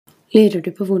Lurer du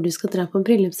på hvor du skal dra på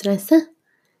bryllupsreise?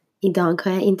 I dag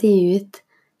har jeg intervjuet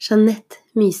Jeanette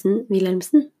Mysen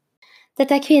Wilhelmsen.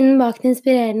 Dette er kvinnen bak den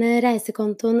inspirerende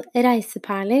reisekontoen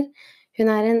Reiseperler. Hun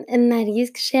er en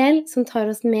energisk sjel som tar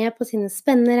oss med på sine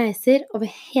spennende reiser over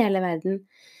hele verden.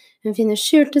 Hun finner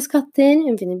skjulte skatter,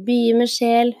 hun finner byer med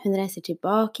sjel, hun reiser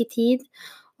tilbake i tid,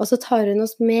 og så tar hun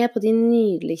oss med på de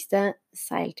nydeligste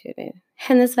seilturer.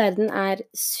 Hennes verden er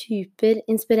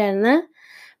superinspirerende,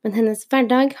 men hennes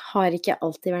hverdag har ikke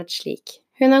alltid vært slik.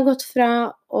 Hun har gått fra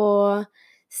å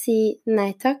si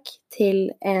nei takk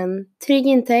til en trygg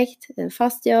inntekt, en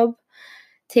fast jobb,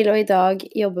 til å i dag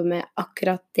jobbe med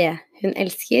akkurat det hun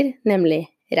elsker, nemlig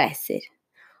reiser.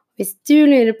 Hvis du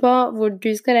lurer på hvor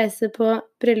du skal reise på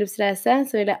bryllupsreise,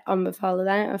 så vil jeg anbefale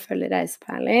deg å følge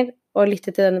Reiseperler og lytte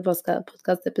til denne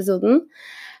podcast-episoden,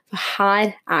 for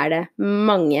her er det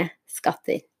mange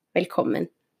skatter. Velkommen!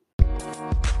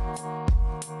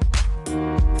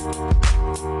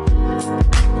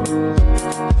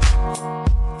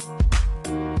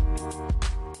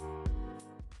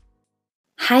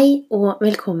 Hei og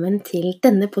velkommen til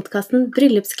denne podcasten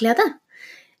Bryllupsglede.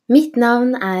 Mitt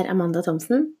navn er Amanda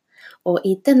Thomsen, og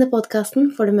i denne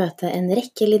podcasten får du møte en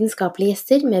rekke lidenskapelige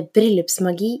gjester med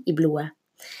bryllupsmagi i blodet.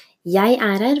 Jeg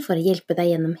er her for å hjelpe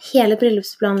deg gjennom hele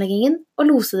bryllupsplanleggingen og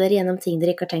lose dere gjennom ting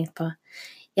dere ikke har tenkt på.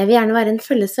 Jeg vil gjerne være en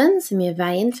følgesvenn som gjør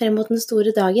veien frem mot den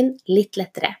store dagen litt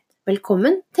lettere.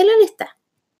 Velkommen til å lytte!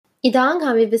 I dag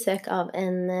har vi besøk av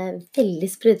en veldig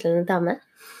sprudlende dame.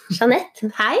 Jeanette,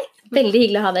 hei! Veldig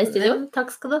hyggelig å ha deg i studio. Takk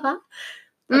skal du ha.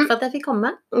 Takk for at jeg fikk komme.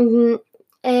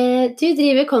 Du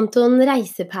driver kontoen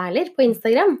Reiseperler på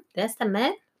Instagram. Det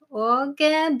stemmer. Og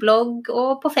blogg,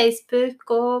 og på Facebook,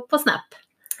 og på Snap.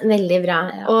 Veldig bra.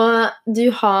 Ja. Og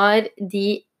du har de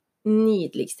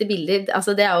nydeligste bilder.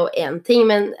 Altså, det er jo en ting,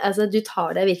 men altså, du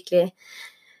tar virkelig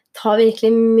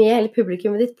med hele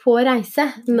publikummet ditt på reise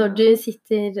når du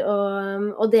sitter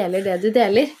og deler det du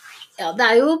deler. Ja, det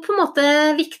er jo på en måte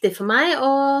viktig for meg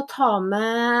å ta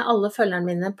med alle følgerne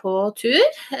mine på tur.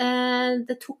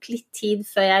 Det tok litt tid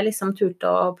før jeg liksom turte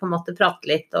å på en måte prate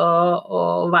litt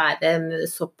og være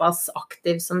såpass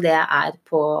aktiv som det er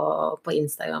på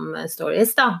Instagram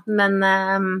Stories da. Men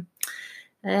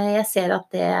jeg ser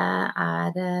at det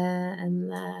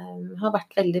har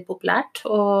vært veldig populært,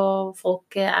 og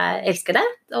folk elsker det,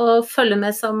 og følger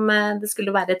med som det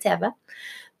skulle være TV.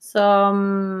 Så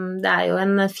det er jo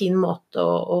en fin måte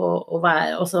å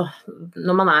være, også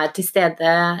når man er til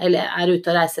stede, eller er ute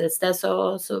og reiser et sted,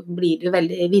 så blir det jo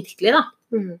veldig virkelig da.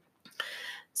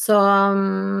 Så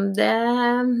det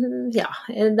er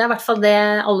i hvert fall det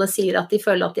alle sier, at de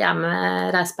føler at de er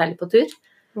med Reiseperler på tur.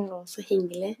 Så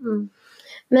hyggelig.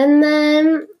 Men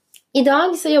i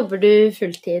dag så jobber du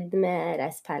fulltid med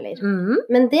Reiseperler.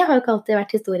 Men det har jo ikke alltid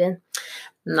vært historien.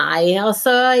 Nei,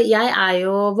 altså jeg er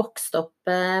jo vokst opp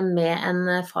med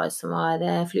en far som var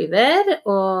flyver,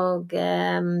 og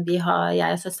jeg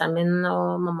og søsteren min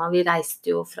og mamma, vi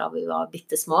reiste jo fra vi var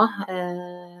bittesmå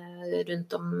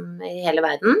rundt om i hele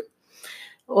verden.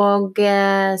 Og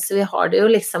så vi har det jo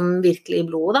liksom virkelig i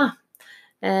blodet da.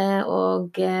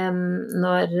 Og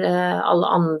når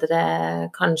alle andre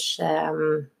kanskje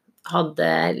hadde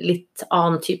litt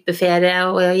annen type ferie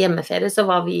og hjemmeferie, så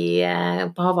var vi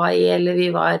på Hawaii, eller vi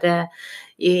var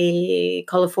i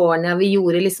California. Vi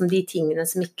gjorde liksom de tingene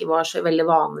som ikke var så veldig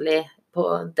vanlig på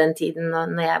den tiden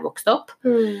når jeg vokste opp.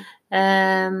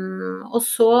 Og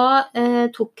så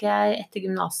tok jeg etter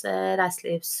gymnaset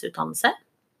reiselivsutdannelse.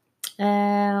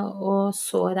 Og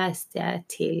så reiste jeg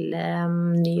til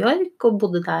New York og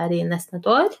bodde der i nesten et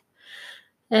år.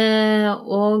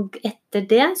 Og etter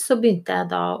det så begynte jeg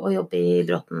da å jobbe i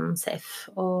Bråten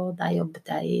Safe, og der jobbet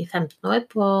jeg i 15 år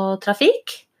på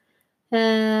trafikk.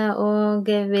 Og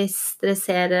hvis dere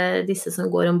ser disse som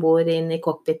går ombord inn i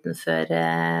cockpiten før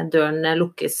dørene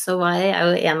lukkes, så var jeg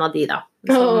jo en av de da,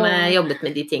 som jobbet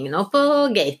med de tingene, og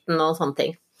på gaten og sånne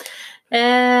ting.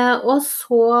 Og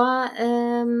så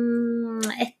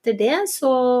etter det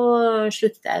så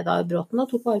sluttet jeg da i Bråten og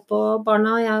tok vare på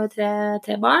barna. Jeg har jo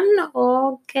tre barn,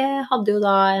 og hadde jo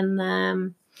da en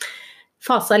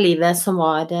fase av livet som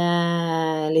var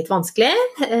litt vanskelig,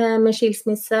 med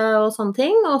skilsmisse og sånne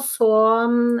ting. Og så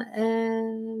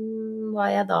var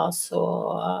jeg da så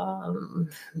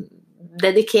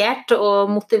dedikert og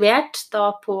motivert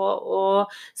da på å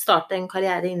starte en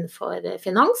karriere innenfor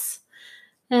finans.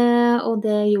 Og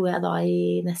det gjorde jeg da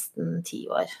i nesten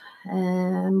 10 år,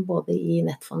 både i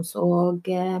Netfonds og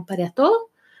Pareto.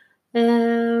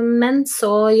 Men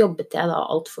så jobbet jeg da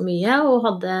alt for mye og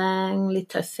hadde en litt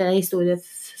tøff historie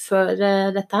før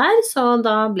dette her, så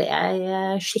da ble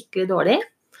jeg skikkelig dårlig.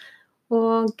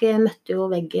 Og møtte jo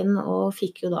veggen og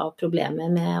fikk jo da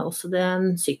problemer med også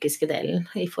den psykiske delen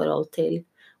I forhold til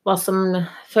hva som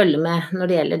følger med når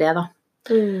det gjelder det da.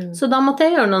 Så da måtte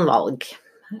jeg gjøre noen valg.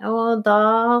 Og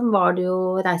da var det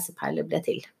jo reiseperler ble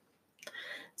til.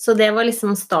 Så det var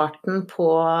liksom starten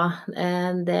på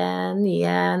det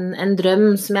nye, en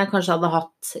drøm som jeg kanskje hadde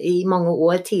hatt I mange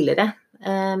år tidligere,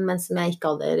 men som jeg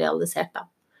ikke hadde realisert da.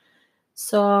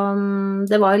 Så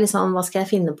det var jo liksom, hva skal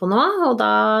jeg finne på nå? Og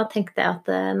da tenkte jeg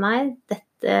at nei,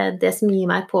 det som gir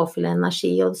meg påfyll av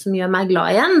energi, og som gjør meg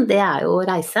glad igjen, det jo å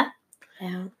reise.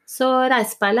 Ja. Så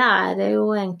Reisepeilet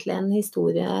jo egentlig en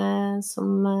historie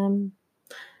som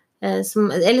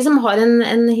eller som har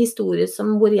en historie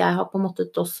hvor jeg har på en måte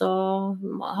også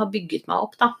har bygget meg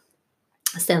opp da,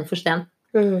 sten for sten.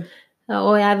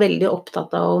 Og jeg veldig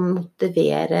opptatt av å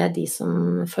motivere de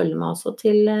som følger meg også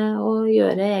til å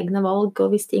gjøre egne valg,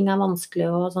 og hvis ting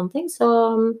vanskelig og sånne ting, så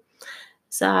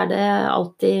det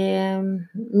alltid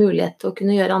mulighet til å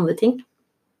kunne gjøre andre ting.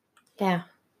 Ja.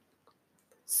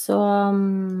 Så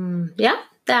ja,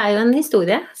 det jo en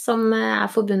historie som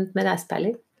forbundet med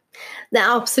reisepeiler. Det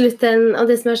absolutt og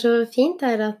det som så fint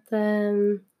at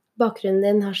bakgrunnen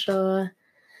din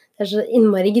det så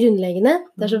innmari grunnleggende,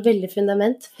 det så veldig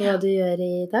fundament for hva du gjør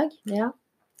I dag. Ja.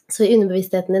 Så I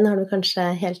underbevisstheten din har du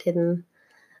kanskje hele tiden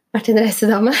vært en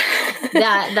reisedame?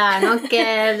 Det nok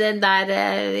det der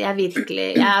jeg virkelig,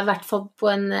 jeg I hvert fall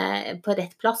på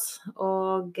rett plass,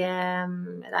 og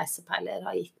reisepeiler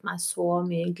har gitt meg så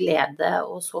mye glede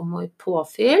og så mye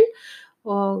påfyll,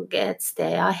 og et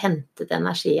sted jeg har hentet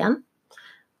energien,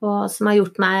 og som har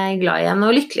gjort meg glad igjen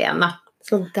og lykkelig igjen da.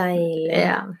 Så deilig.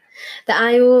 Ja. Det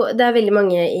veldig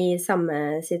mange I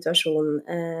samme situasjon,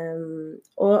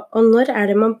 og når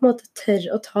det man på en måte tør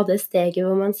å ta det steget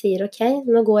hvor man sier, ok,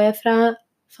 nå går jeg fra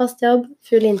fast jobb,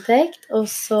 full inntekt, og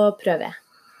så prøver jeg.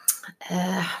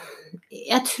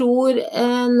 Jeg tror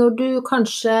når du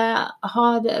kanskje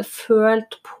har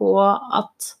følt på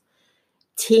at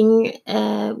ting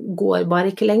går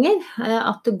bare ikke lenger,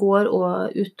 at det går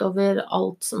utover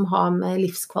alt som har med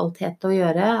livskvalitet å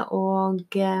gjøre, og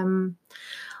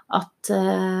at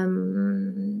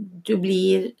du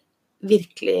blir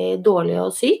virkelig dårlig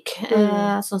og syk,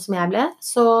 sånn som jeg ble,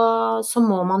 så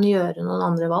må man gjøre noen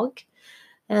andre valg.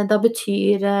 Da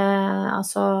betyr,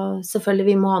 altså selvfølgelig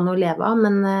vi må ha noe å leve av,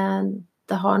 men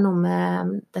det har noe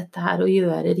med dette her å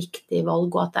gjøre riktig valg,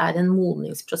 og at det en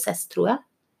modningsprosess, tror jeg.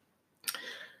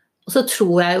 Og så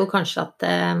tror jeg jo kanskje at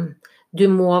du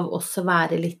må også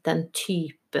være litt den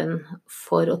typen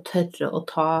for å tørre å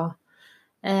ta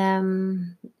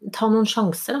noen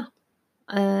sjanser da.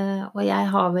 Og jeg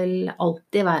har vel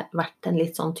alltid vært en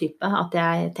litt sånn type, at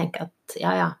jeg tenker at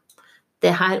ja,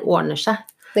 det her ordner seg.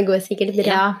 Det går sikkert bra.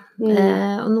 Ja,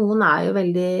 og noen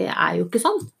jo ikke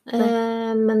sånn.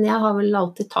 Men jeg har vel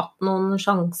alltid tatt noen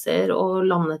sjanser og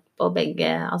landet på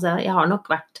begge. Altså, jeg har nok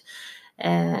vært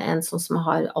en sånn som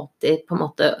har alltid på en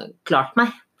måte klart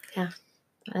meg. Ja.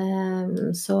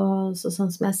 Så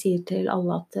sånn som jeg sier til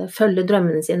alle at følge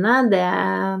drømmene sine,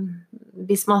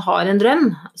 hvis man har en drøm,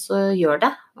 så gjør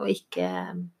det, og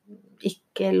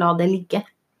ikke la det ligge.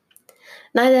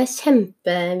 Nei, det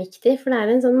kjempeviktig, for det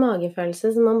en sånn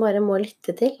magefølelse som man bare må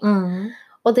lytte til.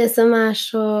 Og det som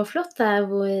så flott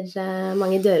hvor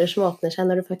mange dører som åpner seg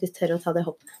når du faktisk tør å ta det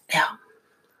hoppet. Ja.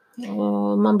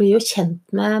 Og man blir jo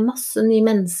kjent med masse nye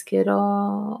mennesker,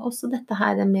 og også dette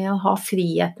her med å ha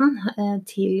friheten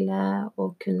til å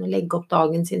kunne legge opp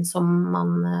dagen sin som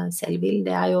man selv vil.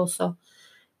 Det jo også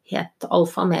helt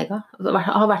alfa og mega. Det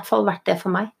har I hvert fall vært det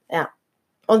for meg. Ja,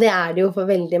 og det det jo for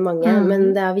veldig mange,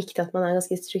 men det viktig at man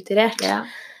ganske strukturert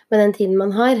med den tiden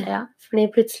man har. Ja. Fordi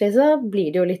plutselig så blir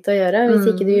det jo litt å gjøre.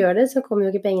 Hvis ikke du gjør det, så kommer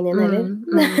jo ikke pengene inn heller.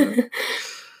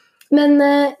 Men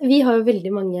vi har jo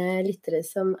veldig mange lyttere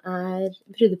som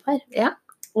brudepar. Ja.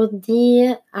 Og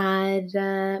de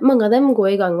mange av dem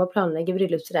går I gang med å planlegge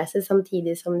bryllupsreise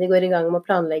samtidig som de går I gang med å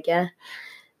planlegge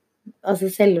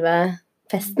altså selve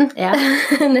festen. Ja.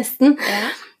 Nesten. Ja.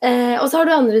 Og så har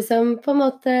du andre som på en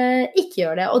måte ikke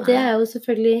gjør det, og det jo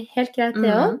selvfølgelig helt greit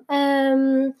det også.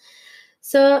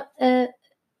 Så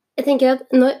jeg tenker at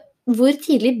hvor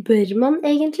tidlig bør man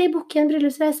egentlig booke en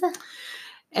bryllupsreise?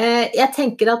 Jeg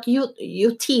tenker at jo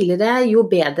tidligere, jo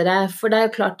bedre, for det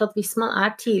jo klart at hvis man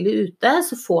tidlig ute,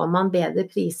 så får man bedre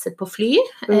priser på fly,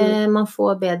 man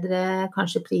får bedre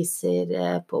kanskje priser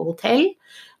på hotell.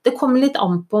 Det kommer litt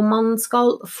an på om man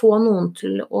skal få noen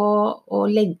til å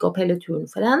legge opp hele turen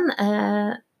for en,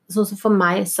 sånn som for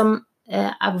meg som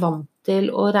vant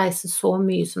til å reise så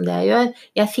mye som det jeg gjør.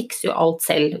 Jeg fikser jo alt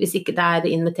selv, hvis ikke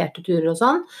det inviterte turer og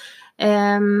sånn.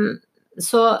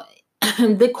 Så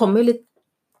det kommer litt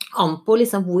an på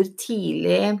liksom hvor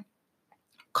tidlig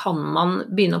kan man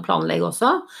begynne å planlegge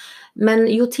også. Men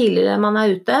jo tidligere man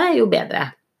ute, jo bedre.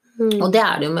 Og det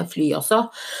det jo med fly også.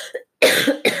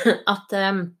 At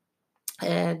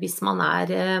hvis man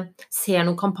ser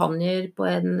noen kampanjer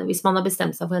hvis man har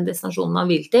bestemt seg for en destinasjon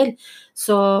man vil til,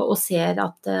 og ser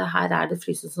at her det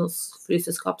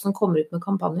flyselskap som kommer ut med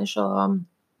kampanjer,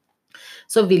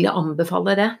 så vil jeg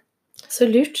anbefale det. Så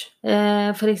lurt.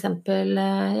 For eksempel,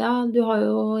 ja, du har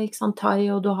jo ikke sant, Thai,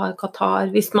 og du har Qatar,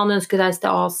 hvis man ønsker å reise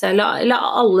til Asia, eller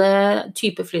alle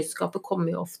typer flyselskaper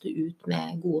kommer jo ofte ut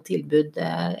med gode tilbud,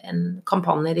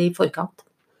 kampanjer i forkant.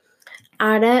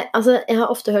 Altså, jeg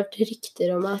har ofte hørt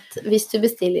rykter om at hvis du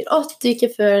bestiller 8 uker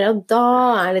før, ja,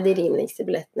 da det de rimeligste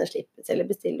billettene slippes, eller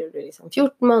bestiller du liksom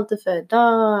 14 måneder før, da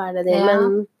det det, Ja.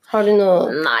 men har du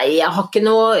noe? Nei, jeg har ikke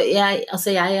noe,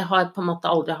 jeg har på en måte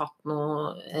aldri hatt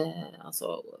noe,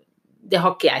 det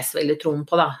har ikke jeg så veldig troen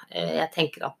på da. Jeg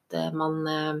tenker at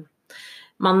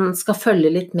man skal følge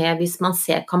litt med hvis man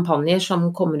ser kampanjer som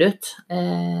kommer ut,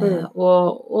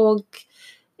 og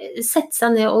sette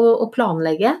seg ned og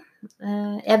planlegge.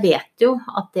 Jeg vet jo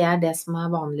at det det som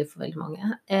vanlig for veldig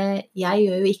mange. Jeg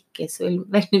gjør jo ikke så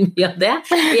veldig mye av det.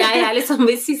 Jeg liksom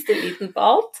i siste liten på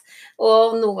alt,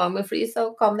 og noen ganger med fly så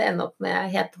kan det ende opp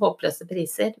med helt håpløse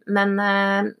priser. Men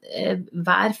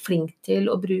vær flink til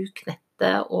å bruke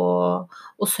nettet og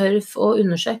surf og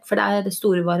undersøk, for det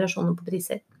store variasjoner på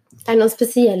priser. Det noen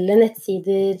spesielle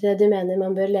nettsider du mener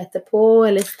man bør lete på,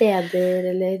 eller steder,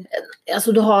 eller?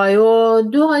 Altså, du har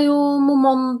jo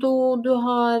Momondo, du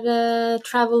har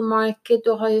Travel Market,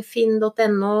 du har jo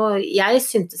Finn.no. Jeg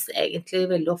syntes egentlig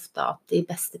veldig ofte at de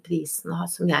beste prisene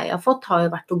som jeg har fått, har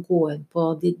jo vært å gå inn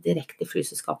på de direkte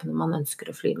flyselskapene man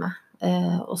ønsker å fly med.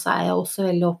 Og så jeg også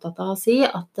veldig opptatt av å si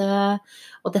at,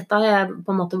 og dette har jeg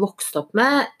på en måte vokst opp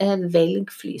med,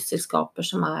 velg flyselskaper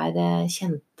som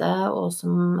kjente, og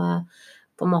som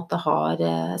på en måte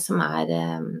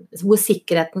hvor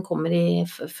sikkerheten kommer i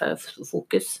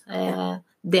fokus.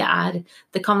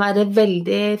 Det kan være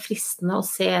veldig fristende å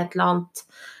se et eller annet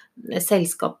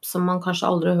selskap som man kanskje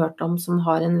aldri har hørt om, som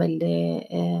har en veldig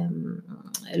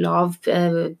lav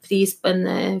pris på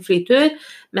en flytur,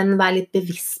 men vær litt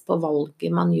bevisst på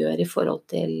valget man gjør i forhold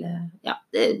til, ja,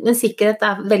 men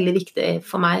sikkerhet veldig viktig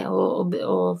for meg,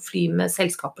 å fly med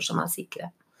selskaper som sikre.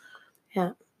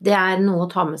 Ja. Det noe å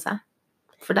ta med seg,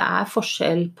 for det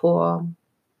forskjell på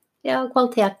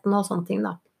kvaliteten og sånne ting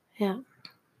da. Ja.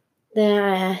 Det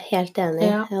jeg helt enig i.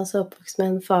 Jeg også oppvokst med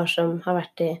en far som har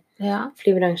vært i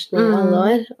flybransjen i alle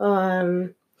år, og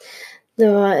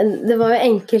det var jo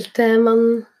enkelte man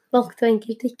valgte, og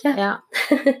enkelte ikke. Ja.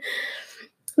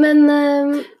 Men,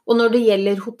 og når det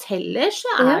gjelder hoteller, så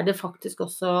det faktisk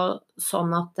også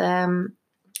sånn at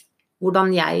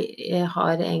hvordan jeg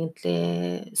har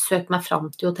egentlig søkt meg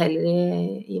fram til hoteller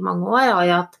i mange år,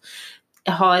 at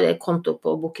jeg har konto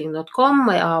på booking.com,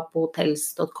 og jeg har på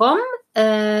hotels.com,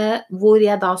 hvor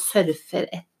jeg da surfer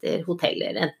etter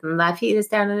hoteller, enten det 4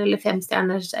 stjerner, eller 5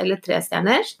 stjerner, eller 3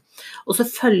 stjerner, og så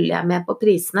følger jeg med på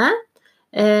prisene,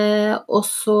 og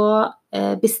så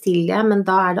bestiller jeg, men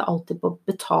da det alltid på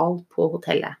betal på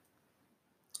hotellet.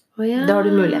 Det har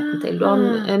du muligheten til. Du har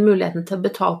muligheten til å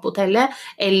betale på hotellet,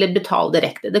 eller betale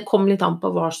direkte. Det kommer litt an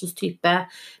på hva slags type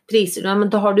priser du har,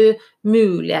 men da har du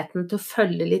muligheten til å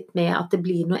følge litt med at det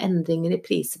blir noen endringer i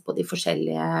priser på de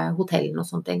forskjellige hotellene og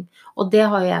sånne ting. Og det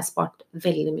har jeg spart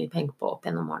veldig mye penger på opp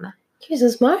gjennom årene. Gud,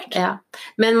 så smart. Ja,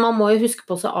 men man må jo huske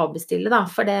på å avbestille da,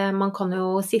 for man kan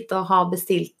jo sitte og ha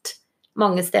bestilt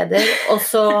mange steder, og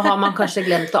så har man kanskje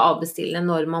glemt å avbestille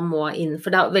når man må inn, for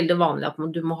det veldig vanlig at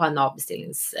du må ha en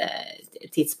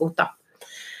avbestillingstidspunkt da.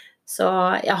 Så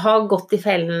jeg har gått i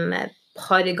fellen et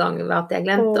par ganger ved at jeg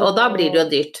glemte, og da blir det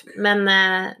jo dyrt. Men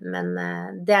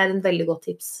det en veldig godt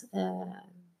tips.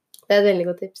 Det et veldig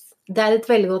godt tips. Det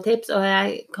et veldig godt tips, og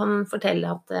jeg kan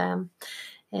fortelle at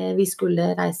vi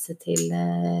skulle reise til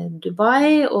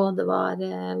Dubai, og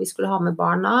vi skulle ha med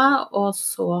barna, og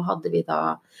så hadde vi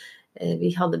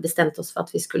hadde bestemt oss for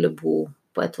at vi skulle bo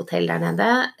på et hotell der nede,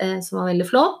 som var veldig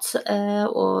flott,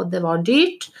 og det var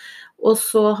dyrt, og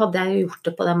så hadde jeg gjort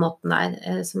det på den måten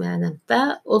der, som jeg nevnte,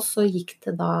 og så gikk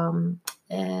det da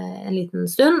en liten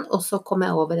stund, og så kom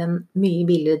jeg over en mye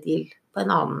billigere deal på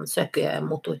en annen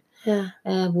søkemotor,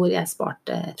 hvor jeg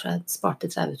sparte 30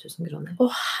 000 kroner.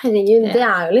 Herregud, det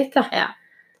jo litt da. Ja.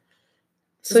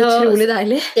 Så utrolig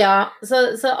deilig. Ja, så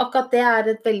akkurat det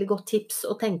et veldig godt tips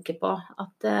å tenke på,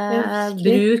 at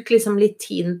bruk liksom litt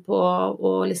tid på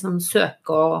å liksom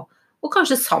søke, og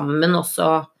kanskje sammen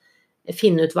også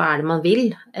finne ut hva det man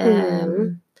vil,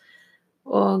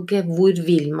 og hvor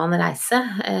vil man reise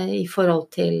i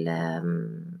forhold til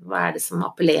hva det som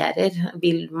appellerer?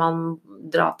 Vil man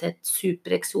dra til et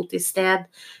supereksotisk sted?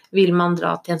 Vil man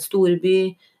dra til en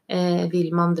storby?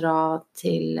 Vil man dra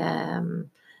til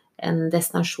en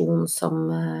destinasjon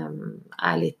som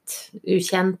litt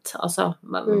ukjent? Altså,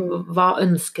 hva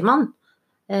ønsker man?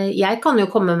 Jeg kan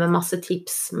jo komme med masse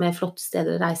tips med flotte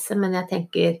steder å reise, men jeg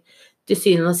tenker til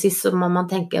syvende og sist så må man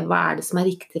tenke hva det som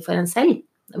riktig for en selv?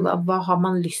 Hva har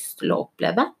man lyst til å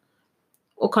oppleve?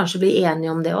 Og kanskje bli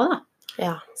enige om det også da.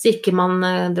 Ja. Så ikke man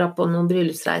drar på noen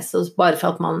bryllupsreise bare for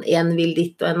at en vil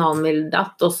ditt og en annen vil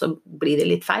datt, og så blir det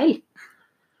litt feil.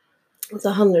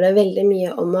 Så handler det veldig mye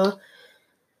om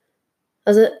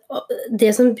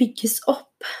det som bygges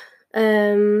opp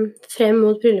frem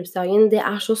mot bryllupsdagen, det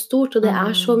så stort, og det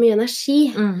så mye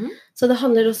energi. Så det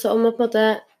handler også om å på en måte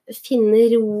finne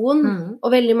roen,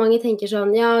 og veldig mange tenker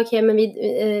sånn, ja, ok, men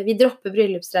vi dropper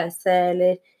bryllupsreise,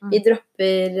 eller vi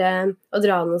dropper å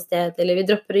dra noe sted, eller vi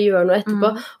dropper å gjøre noe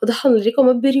etterpå, og det handler ikke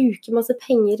om å bruke masse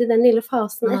penger i den lille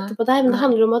fasen etterpå der, men det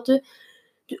handler om at du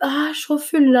så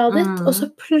fulladet, og så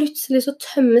plutselig så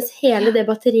tømmes hele det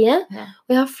batteriet, og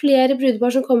jeg har flere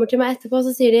brudepar som kommer til meg etterpå, og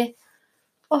så sier de,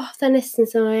 det nesten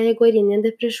så jeg går inn i en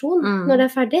depresjon når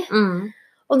det ferdig.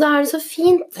 Og da det så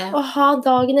fint å ha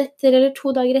dagen etter, eller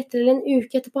 2 dager etter, eller en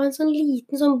uke etterpå, en sånn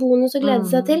liten sånn bonus å glede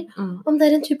seg til, om det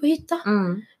en tur på hytta,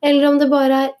 eller om det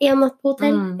bare 1 natt på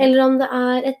hotell, eller om det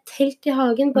et telt i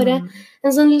hagen, bare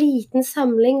en sånn liten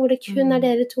samling, hvor det kun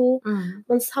dere 2,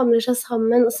 man samler seg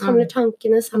sammen, og samler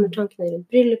tankene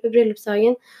rundt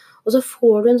bryllupsdagen, og så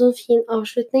får du en sånn fin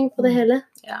avslutning på det hele.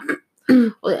 Ja.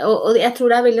 Og jeg tror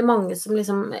det veldig mange som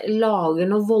liksom lager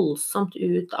noe voldsomt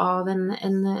ut av en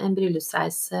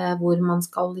bryllupsreise hvor man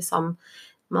skal liksom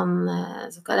man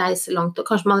skal reise langt, og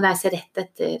kanskje man reiser rett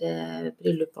etter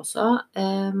bryllup også,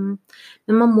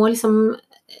 men man må liksom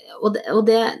og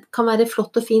det kan være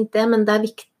flott og fint det, men det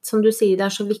viktig, som du sier,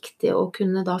 det så viktig å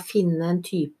kunne da finne en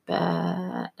type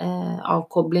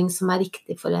avkobling som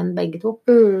riktig for en begge to.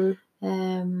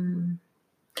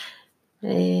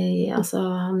 Altså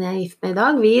han jeg gift med i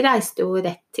dag, vi reiste jo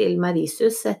rett til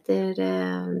Mauritius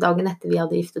dagen etter vi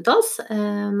hadde giftet oss.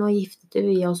 Nå giftet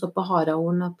vi oss opp på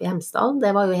Harahorn oppe i Hemsedal,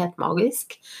 det var jo helt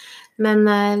magisk, men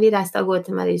vi reiste av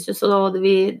gårde til Mauritius, og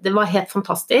det var helt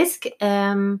fantastisk,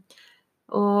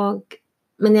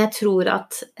 men jeg tror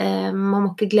at man må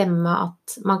ikke glemme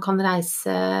at man kan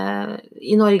reise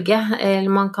i Norge, eller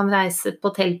man kan reise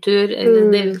på telttur,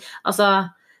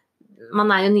 altså man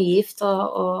jo nygift,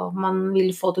 og man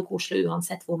vil få det koselig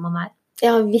uansett hvor man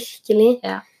Ja, virkelig.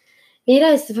 Ja. Vi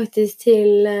reiste faktisk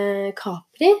til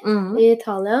Capri i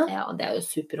Italia. Ja, og det jo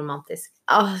superromantisk.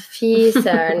 Fy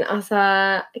søren. Altså,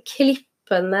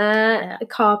 klippene,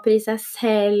 Capri i seg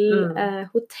selv,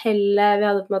 hotellet, vi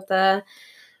hadde på en måte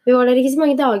vi var der ikke så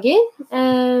mange dager.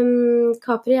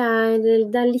 Capri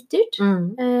det litt dyrt,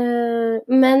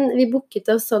 men vi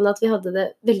booket oss sånn at vi hadde det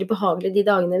veldig behagelig de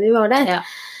dagene vi var der. Ja.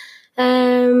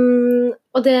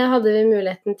 Og det hadde vi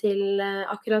muligheten til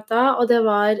akkurat da, og det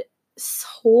var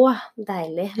så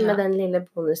deilig med den lille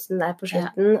bonusen der på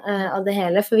slutten av det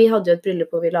hele, for vi hadde jo et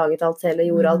bryllup hvor vi laget alt selv og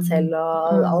gjorde alt selv,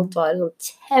 og alt var et sånt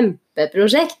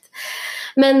kjempeprosjekt.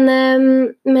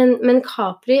 Men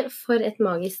Capri, for et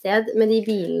magisk sted med de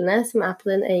bilene som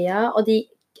på den øya, og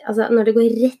altså, når det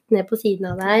går rett ned på siden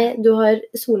av deg, du har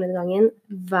solnedgangen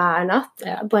hver natt,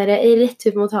 bare rett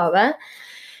ut mot havet.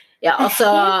 Ja,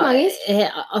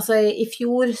 altså i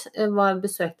fjor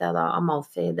besøkte jeg da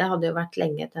Amalfi. Det hadde jo vært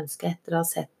lenge et ønske etter å ha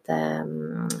sett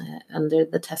Under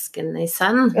the Tuscany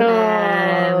Sun,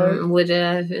 hvor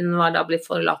hun var da blitt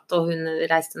forlatt, og hun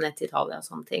reiste ned til Italia og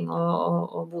sånne ting,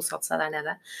 og bosatte seg der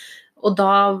nede. Og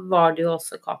da var det jo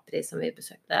også Capri som vi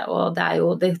besøkte, og det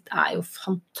jo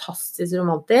fantastisk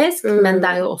romantisk, men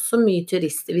det jo også mye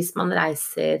turister hvis man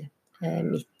reiser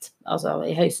midt, altså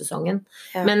i høysesongen.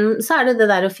 Men så det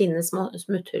der å finne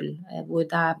smutthull hvor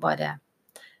det bare,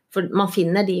 for man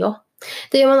finner de også.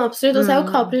 Det gjør man absolutt, og så jo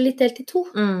Capri litt delt i 2,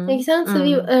 ikke sant? Så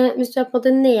hvis du på en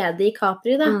måte nede i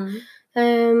Capri da,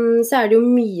 så det jo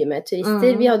mye med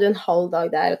turister. Vi hadde jo en halv dag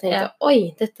der og tenkte,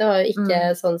 oi, dette var jo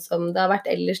ikke sånn som det har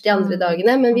vært ellers de andre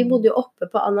dagene, men vi bodde jo oppe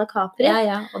på Anna Capri.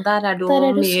 Ja, og der det jo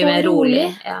mye mer rolig.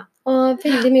 Og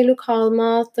veldig mye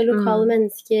lokalmat og lokale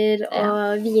mennesker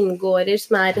og vingårder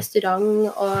som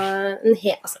restaurant og en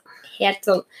helt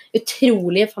sånn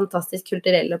utrolig fantastisk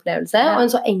kulturell opplevelse og en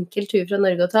så enkel tur fra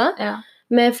Norge å ta.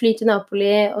 med fly til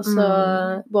Napoli, og så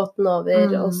båten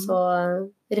over, og så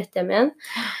rett hjem igjen.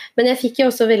 Men jeg fikk jo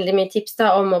også veldig mye tips da,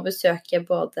 om å besøke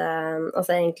både,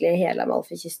 altså egentlig hele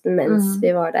Amalfi-kysten mens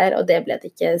vi var der, og det ble det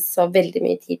ikke så veldig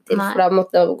mye tid til, for da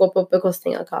måtte det gå på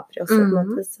bekostning av Capri også, på en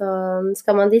måte. Så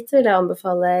skal man dit, så vil jeg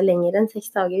anbefale lenger enn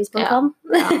 6 dager hvis man kan.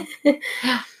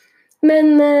 Ja.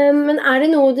 Men er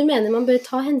det noe du mener man bør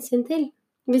ta hensyn til?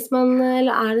 Hvis man,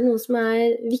 eller er det noe som er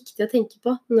viktig å tenke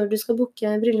på når du skal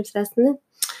booke bryllupsreisen din?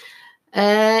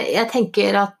 Jeg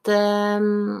tenker at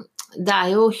det er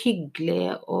jo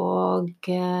hyggelig og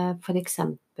for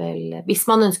eksempel, hvis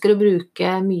man ønsker å bruke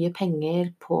mye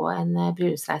penger på en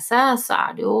bryllupsreise, så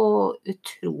er det jo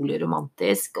utrolig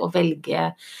romantisk å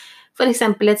velge for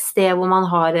eksempel et sted hvor man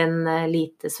har en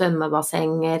lite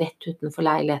svømmebasseng rett utenfor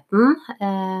leiligheten.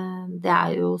 Det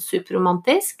er jo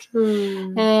superromantisk.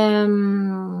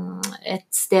 Et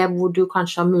sted hvor du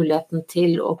kanskje har muligheten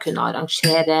til å kunne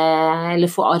arrangere, eller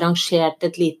få arrangert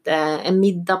en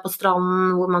middag på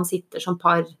stranden, hvor man sitter som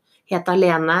par helt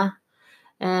alene,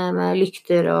 med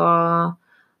lykter og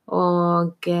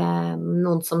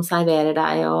noen som serverer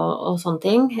deg og sånne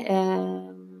ting.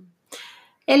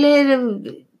 Eller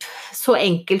så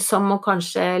enkelt som å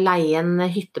kanskje leie en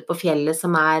hytte på fjellet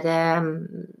som altså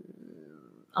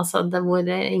hvor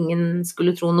ingen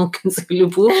skulle tro noen skulle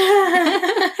bo.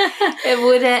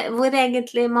 hvor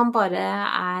egentlig man bare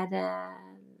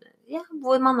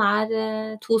hvor man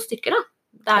 2 stykker da.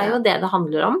 Det er jo det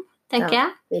handler om, tenker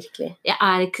jeg. Virkelig. Jeg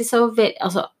ikke så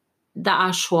altså, det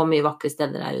så mye vakre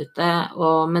steder der ute,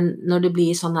 men når det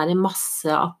blir sånn her masse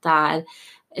at det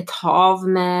et hav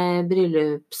med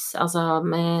bryllups, altså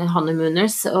med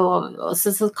honeymooners, og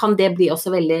så kan det bli også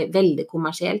veldig, veldig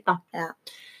kommersielt da. Ja.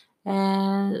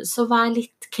 Så vær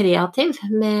litt kreativ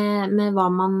med hva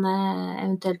man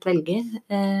eventuelt velger,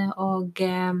 og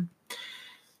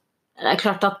det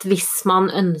klart at hvis man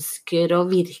ønsker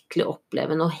å virkelig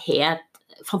oppleve noe helt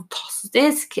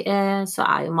fantastisk, så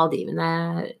jo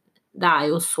Maldivene,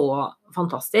 det jo så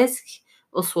fantastisk,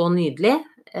 og så nydelig,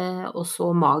 og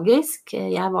så magisk.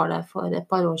 Jeg var der for et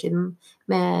par år siden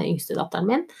med yngste datteren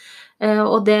min,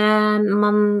 og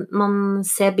man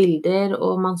ser bilder,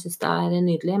 og man synes det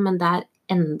nydelig, men det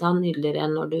enda nydeligere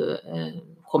når du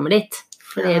kommer dit,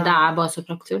 fordi det bare så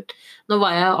praktfullt. Nå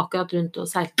var jeg akkurat rundt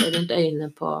og seilte rundt øyene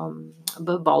på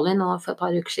Bali nå for et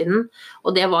par uker siden,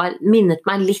 og det minnet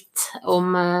meg litt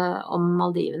om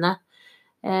Maldivene.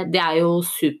 Det jo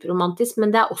superromantisk,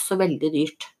 men det også veldig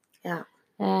dyrt. Ja.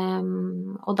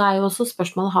 Og det jo også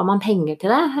spørsmålet, har man penger til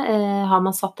det? Har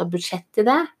man satt av budsjett til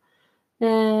det?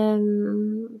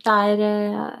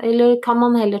 Eller kan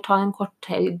man heller ta en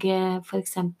korthelg for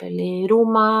eksempel i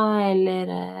Roma, eller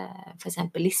for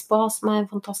eksempel Lisboa, som en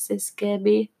fantastisk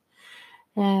by.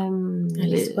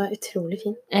 Lisboa utrolig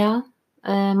fin. Ja,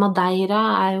 Madeira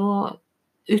jo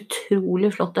utrolig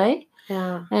flott øy.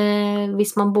 Ja.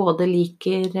 Hvis man både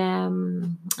liker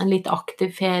en litt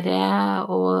aktiv ferie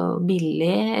og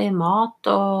billig mat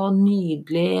og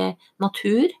nydelig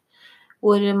natur,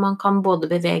 hvor man kan både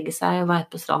bevege seg og være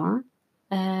på stranden.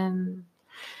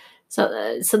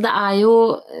 Så det jo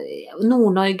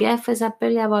Nord-Norge for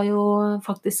eksempel, jeg var jo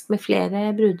faktisk med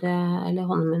flere eller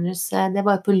honeymooners, det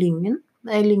var på Lyngen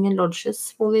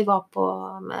Lodges, hvor vi var på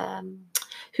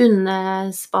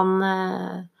hundespann,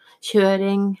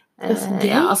 kjøring,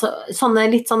 ja, altså sånne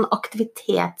litt sånn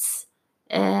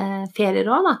aktivitetsferier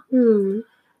også da.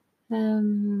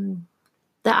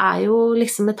 Det jo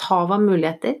liksom et hav av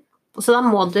muligheter, så da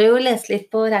må du jo lese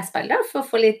litt på Reisepeiler for å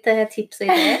få litt tips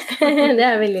og ideer. Det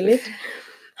veldig lurt.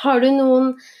 Har du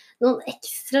noen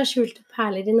ekstra skjulte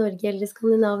perler i Norge eller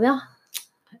Skandinavia?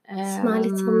 Som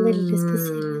litt sånn veldig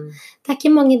spesielle. Det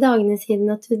ikke mange dagene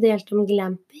siden at du delte om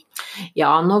glamping.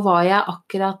 Ja, nå var jeg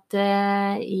akkurat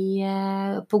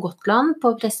på Gotland,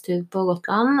 på prestetur på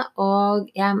Gotland,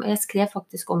 og jeg skrev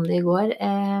faktisk om det i går.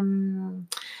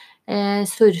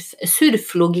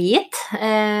 Surflogiet,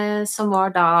 som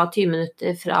var da 20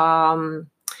 minutter fra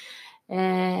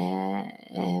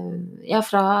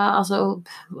altså,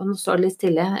 nå står det litt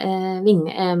stille,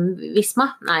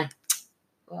 Visma, nei,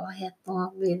 hva het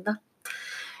nå byen da?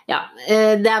 Ja,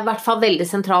 det I hvert fall veldig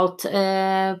sentralt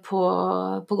på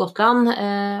Gotland,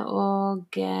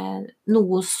 og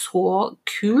noe så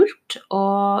kult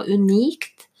og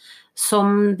unikt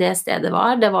som det stedet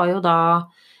var. Det var jo da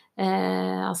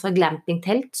altså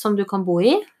glampingtelt som du kan bo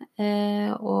I,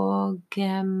 og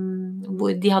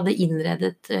hvor de hadde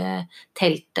innredet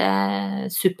teltet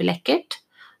superlekkert,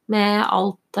 med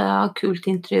alt av kult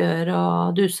interiør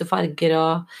og dusefarger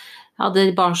og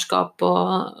hadde barskap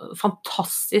og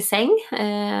fantastisk seng,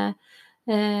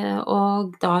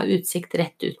 og da utsikt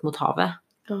rett ut mot havet.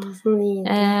 Så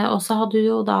nydelig. Og så hadde du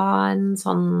jo da en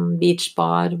sånn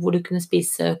beachbar hvor du kunne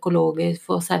spise økologisk,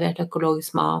 få servert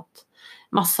økologisk mat,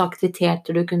 masse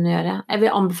aktiviteter du kunne gjøre. Jeg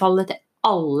vil anbefale det til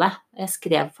alle. Jeg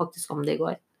skrev faktisk om det i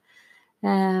går.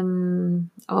 Det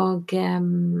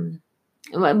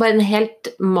var bare en helt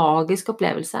magisk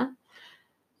opplevelse.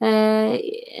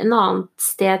 En annen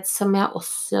sted som jeg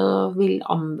også vil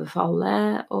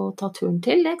anbefale å ta turen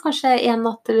til, det er kanskje 1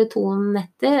 natt eller 2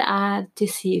 netter, er til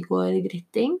Sygård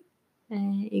Grytting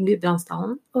i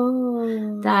Gudbrandsdalen.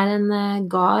 Det er en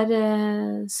gard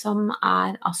som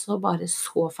er altså bare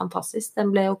så fantastisk. Den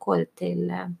ble jo kåret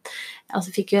til, altså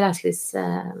fikk jo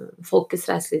Folkets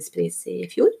reiselivspris i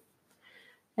fjor.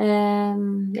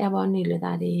 Jeg var nylig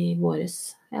der i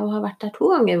våres. Jeg har vært der 2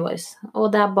 ganger i våres,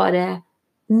 og det er bare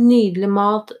nydelig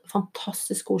mat,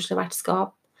 fantastisk koselig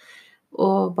vertskap,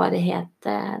 og bare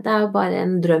det er jo bare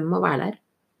en drøm å være der.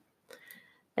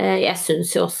 Jeg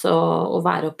synes jo også å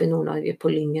være oppe i Nord-Norge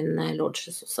på Lyngen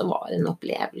Lodges også var en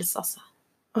opplevelse, altså.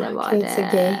 Det var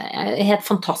helt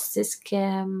fantastisk.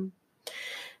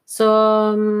 Så,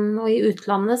 og i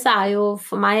utlandet så er jo,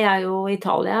 for meg er jo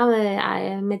Italia,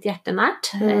 er mitt hjerte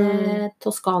nært.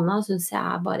 Toskana synes jeg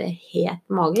er bare helt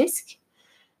magisk.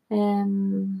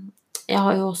 Jeg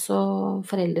har jo også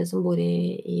foreldre som bor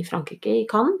i Frankrike, i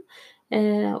Cannes,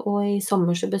 og i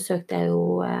sommer så besøkte jeg jo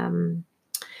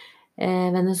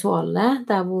Venezuela,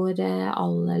 der hvor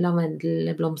alle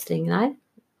lavendelblomstringen er.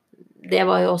 Det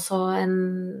var jo også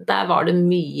der var det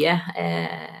mye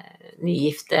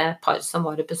nygifte par som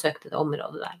var og besøkte det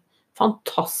området der.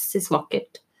 Fantastisk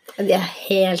vakkert. De er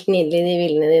helt nydelige, de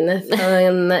bildene dine fra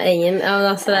den engen.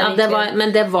 Altså,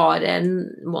 men det var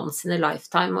en once in a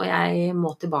lifetime, og jeg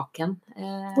må tilbake igjen.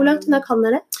 Hvor langt unna kan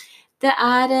dere? Det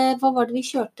hva var det vi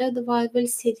kjørte? Det var vel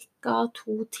cirka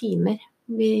 2 timer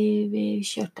vi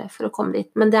kjørte for å komme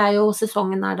dit. Men det er jo,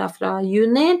 sesongen er da fra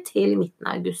juni til midten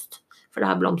av august, for det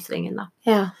er blomstringen da.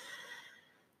 Ja.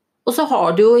 Og så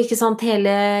har du jo, ikke sant,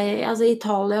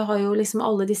 Italia har jo liksom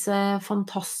alle disse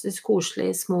fantastisk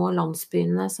koselige små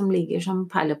landsbyene som ligger som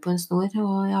perler på en snor,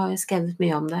 og jeg har jo skrevet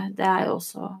mye om det. Det er jo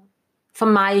også, for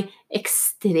meg,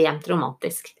 ekstremt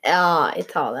romantisk. Ja,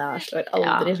 Italia slår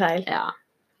aldri feil. Ja.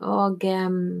 Og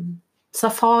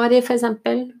safari, for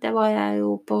eksempel, det var jeg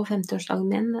jo på 50-årsdagen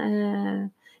min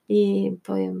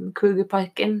på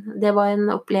Krugerparken. Det var en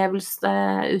opplevelse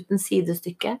uten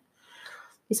sidestykke.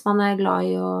 Hvis man er glad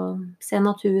i å se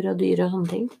natur og dyr og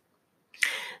sånne ting.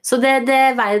 Så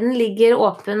verden ligger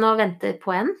åpen og venter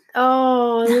på en.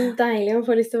 Det er deilig å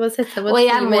få lyst til å sette seg på et fly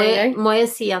med en gang. Og jeg må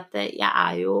si at jeg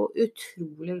er jo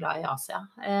utrolig glad i Asia.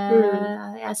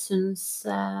 Jeg synes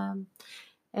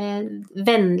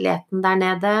vennligheten der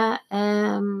nede,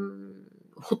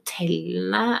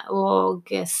 hotellene og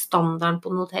standarden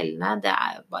på hotellene, det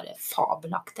er jo bare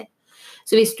fabelaktig.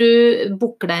 Så hvis du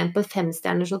booker deg inn på et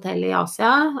 5-stjerners hotell i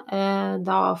Asia,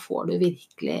 da får du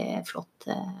virkelig flott,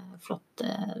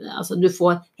 altså du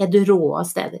får helt råe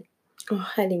steder.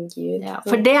 Herregud. Ja,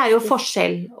 for det er jo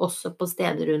forskjell også på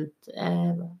steder rundt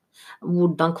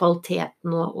hvordan kvaliteten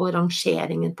og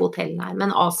rangeringen på hotellene er.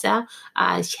 Men Asia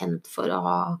er kjent for å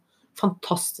ha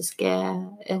fantastiske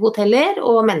hoteller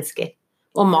og mennesker,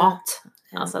 og mat.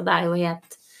 Altså det er jo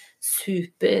helt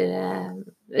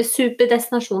super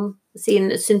destinasjon,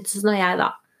 syntes nå jeg da.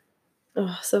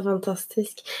 Så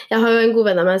fantastisk. Jeg har jo en god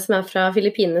venn av meg som er fra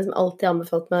Filippinene, som alltid har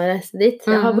anbefalt meg å reise dit.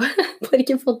 Jeg har bare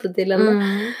ikke fått det til ennå.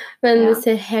 Men det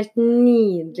ser helt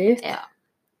nydelig ut. Ja.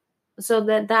 Så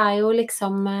det er jo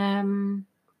liksom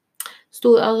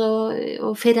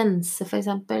og Firenze for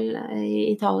eksempel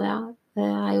i Italia, det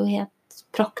er jo helt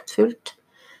praktfullt.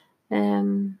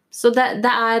 Så det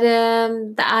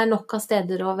er nok av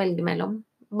steder å velge mellom.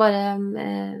 Bare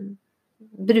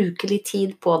bruke litt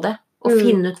tid på det, og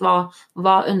finne ut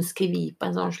hva ønsker vi på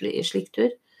en sånn slik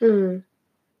tur.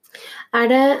 Er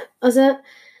det, altså,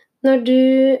 når du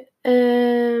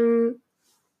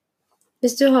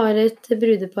hvis du har et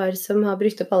brudepar som har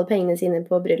brukt opp alle pengene sine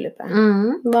på bryllupet,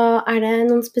 er det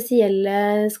noen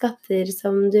spesielle skatter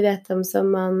som du vet om som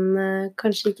man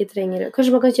kanskje ikke trenger?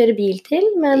 Kanskje man kan kjøre bil til,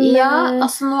 men ja,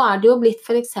 altså nå er det jo blitt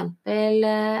for eksempel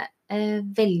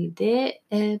veldig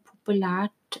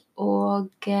populært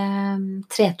og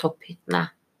tretopphyttene.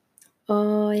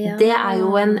 Ja. Det er jo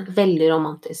en veldig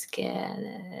romantisk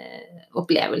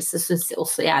opplevelse, synes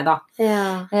også jeg da.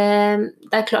 Ja.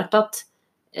 Det er klart at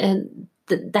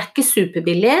det er ikke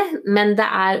superbillig, men det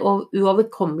er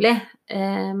uoverkommelig,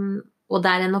 og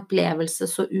det er en opplevelse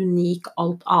så unik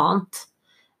alt annet,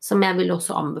 som jeg vil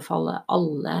også anbefale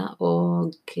alle å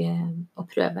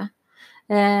prøve.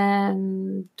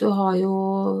 Du har jo,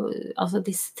 altså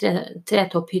disse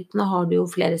tretopphyttene har du jo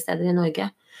flere steder i Norge.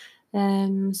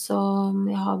 Så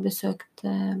jeg har besøkt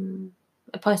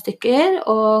et par stykker,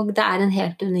 og det er en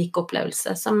helt unik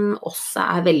opplevelse, som også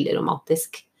er veldig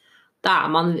romantisk. Da er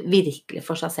man virkelig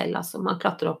for seg selv, altså. Man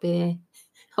klatrer opp i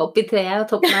treet, og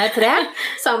toppen av et tre,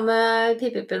 sammen med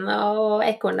pippipuene og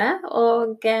ekornet,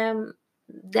 og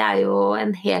det er jo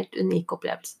en helt unik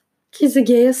opplevelse. Ikke så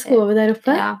gøy å sove der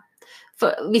oppe. Ja,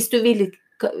 for hvis du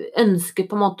ønsker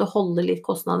på en måte å holde litt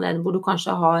kostnader, hvor du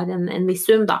kanskje har en viss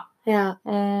sum da,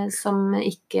 som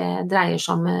ikke dreier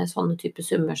seg om sånne type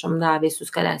summer som det er hvis du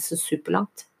skal reise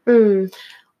superlangt.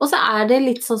 Og så er det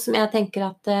litt sånn som jeg tenker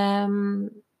at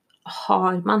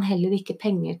har man heller ikke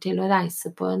penger til å reise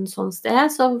på en sånn sted,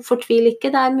 så fortvil ikke,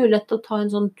 det er mulighet til å ta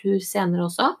en sånn tur senere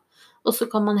også, og så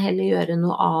kan man heller gjøre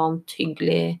noe annet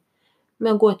hyggelig,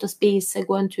 med å gå ut og spise,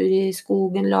 gå en tur i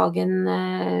skogen, lage en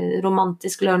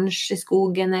romantisk lunsj i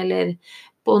skogen, eller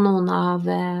på noen av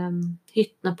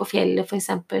hyttene på fjellet for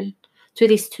eksempel.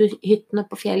 Turisthyttene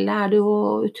på fjellet er det jo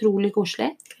utrolig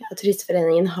koselig. Ja,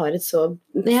 Turistforeningen har et så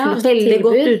flott veldig tilbud.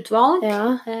 Godt utvalg. Ja.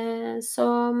 Så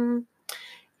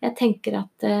jeg tenker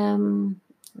at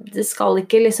det skal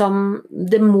ikke liksom,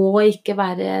 det må ikke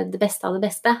være det beste av det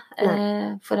beste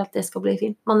for at det skal bli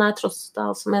fint. Man er tross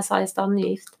da, som jeg sa i stedet,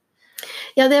 nygift.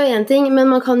 Ja, det er jo en ting, men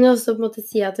man kan jo også på en måte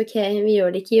si at ok, vi gjør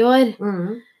det ikke i år.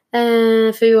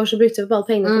 For i år så brukte vi på alle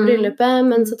pengene på bryllupet,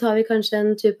 men så tar vi kanskje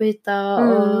en tur på hytta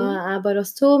og er bare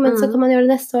oss to, men så kan man gjøre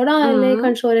det neste år da, eller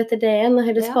kanskje år etter det igjen, og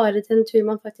heller spare til en tur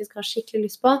man faktisk har skikkelig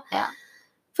lyst på.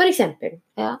 For eksempel.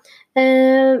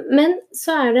 Men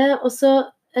så er det også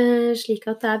slik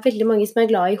at det er veldig mange som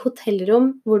er glad i hotellrom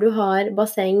hvor du har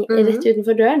basseng rett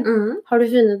utenfor døren. Har du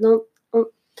funnet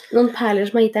noen perler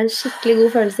som har gitt deg en skikkelig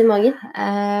god følelse i magen?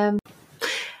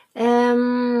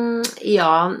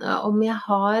 Ja, om jeg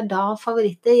har da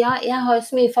favoritter? Ja, jeg har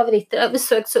så mye favoritter. Jeg har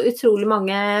besøkt så utrolig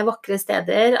mange vakre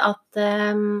steder at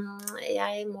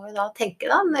jeg må jo da tenke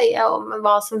da nøye om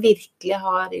hva som virkelig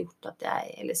har gjort at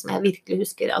eller som jeg virkelig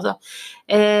husker. Altså,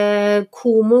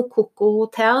 Como Coco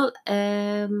Hotel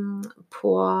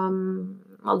på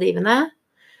Maldivene.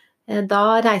 Da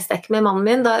reiste jeg ikke med mannen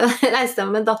min, da reiste jeg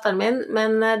med datteren min,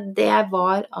 men det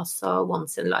var altså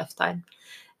once in a lifetime.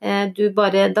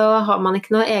 Da har man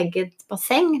ikke noe eget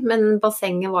basseng, men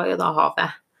bassenget var jo da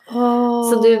havet.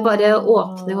 Så du bare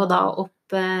åpner jo da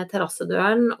opp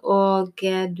terrassedøren, og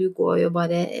du går jo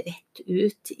bare rett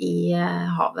ut i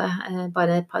havet,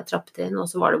 bare et par trappetrinn, og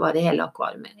så var det bare hele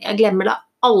akvariet. Jeg glemmer det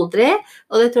aldri,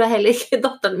 og det tror jeg heller ikke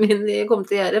datteren min kom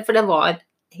til å gjøre, for det var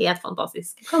helt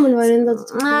fantastisk. Hvor gammel var hun da?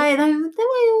 Nei, det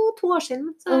var jo 2 år siden.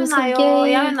 Så hun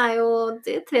er jo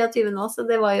 23 nå, så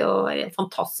det var jo en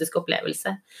fantastisk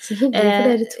opplevelse. Så hyggelig for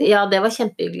dere to. Ja, det var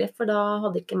kjempehyggelig, for da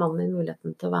hadde ikke mannen min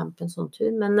muligheten til å være med på en sånn tur.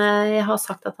 Men jeg har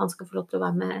sagt at han skal få lov til å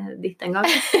være med dit en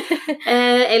gang.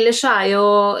 Ellers så er jo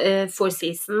Four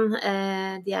Seasons,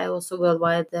 de er jo også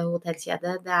worldwide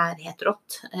hotellkjede. Det er helt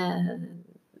rått.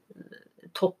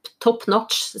 Top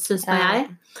notch, synes jeg.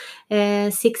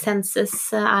 Six Senses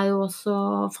er jo også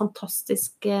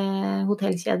fantastisk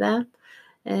hotellkjede.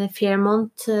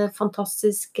 Fairmont,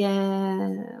 fantastisk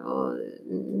og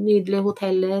nydelige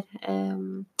hoteller.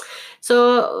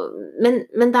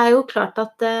 Men det er jo klart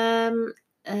at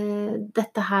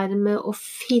dette her med å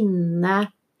finne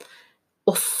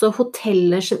også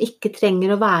hoteller som ikke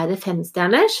trenger å være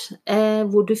 5-stjerners,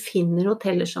 hvor du finner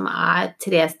hoteller som er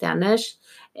 3-stjerners,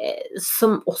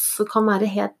 som også kan være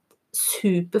helt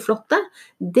superflotte.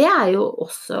 Det er jo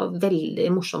også veldig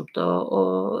morsomt,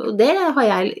 og det har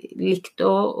jeg likt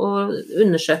å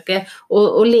undersøke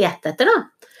og lete etter da.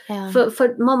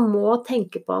 For man må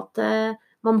tenke på at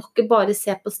man må ikke bare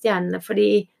se på stjernene,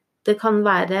 fordi det kan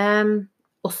være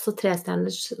også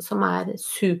 3-stjerners som er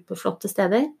superflotte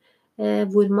steder,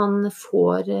 hvor man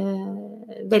får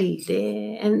en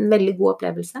veldig god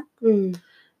opplevelse.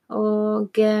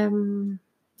 Og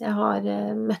jeg har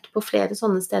møtt på flere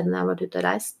sånne steder når jeg har vært ute og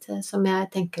reist, som jeg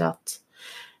tenker at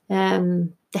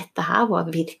dette her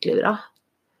var virkelig bra.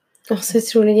 Så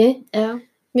utrolig gøy. Ja.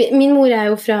 Min mor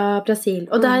er jo fra Brasil,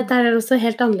 og der er det også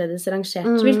helt annerledes rangert,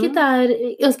 hvilket er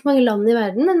ganske mange land i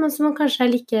verden, men som man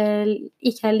kanskje ikke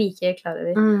er like klar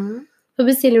over. Så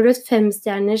bestiller du et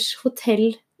 5-stjerners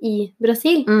hotell i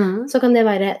Brasil, så kan det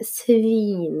være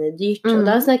svinedyrt, og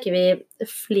da snakker vi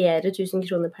flere tusen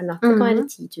kroner per natt. Det kan være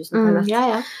 10 000 per natt.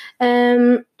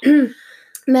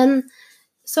 Men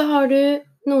så har du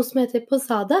noe som heter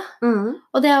Posada,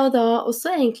 og det er jo da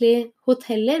også egentlig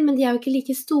hoteller, men de er jo ikke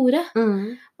like store.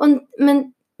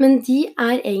 Men de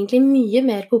er egentlig mye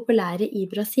mer populære i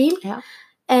Brasil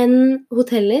enn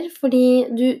hoteller, fordi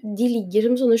de ligger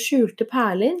som sånne skjulte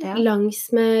perler Ja.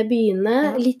 langs med byene,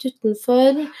 Ja. litt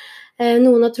utenfor.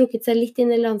 Noen har trukket seg litt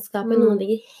inn i landskapet, noen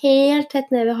ligger helt tett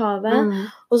ned ved havet,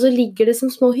 og så ligger det som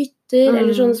små hytter,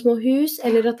 eller sånne små hus,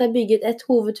 eller at det er bygget et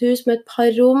hovedhus med et par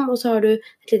rom, og så har du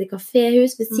et lite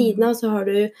kaféhus ved siden av, så har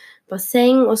du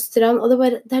basseng og strand, og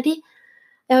det er de.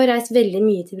 Jeg har reist veldig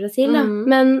mye til Brasil, da,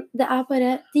 men det er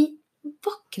bare de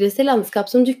vakreste landskap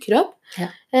som dukker opp. Ja.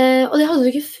 Og det hadde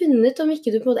du ikke funnet om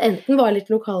ikke du på en måte enten var litt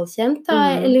lokalkjent,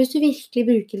 da, eller hvis du virkelig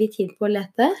bruker litt tid på å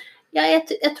lete. Ja, jeg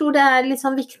tror det er litt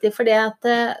sånn viktig, for det at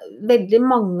veldig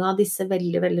mange av disse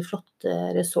veldig, veldig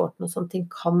flotte resortene og sånne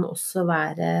ting kan også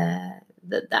være,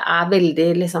 det er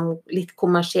veldig liksom litt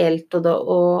kommersielt,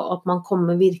 og at man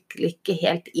kommer virkelig ikke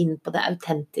helt inn på det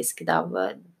autentiske av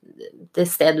det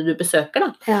stedet du besøker,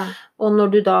 da. Ja. Og når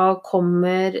du da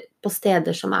kommer på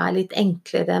steder som er litt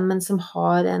enklere, men som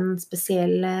har en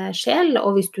spesiell sjel,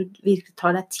 og hvis du virkelig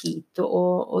tar deg tid til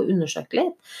å undersøke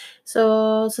litt,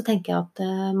 så tenker jeg at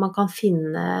man kan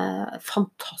finne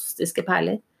fantastiske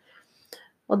perler.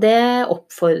 Og det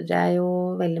oppfordrer jeg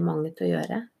jo veldig mange til å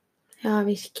gjøre. Ja,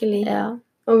 virkelig. Ja.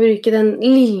 Og bruke den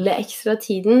lille ekstra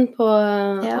tiden på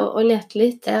å lete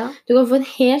litt. Ja. Du kan få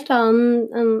en helt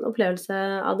annen opplevelse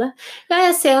av det. Ja,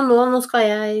 jeg ser jo nå skal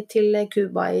jeg til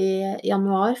Cuba i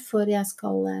januar, for jeg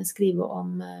skal skrive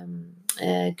om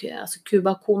altså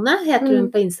Cuba-kone, heter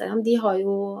hun på Instagram. De har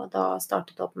jo da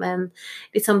startet opp med en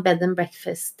litt sånn bed and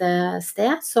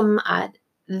breakfast-sted, som er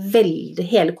veldig,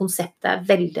 hele konseptet er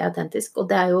veldig autentisk, og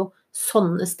det er jo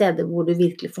sånne steder hvor du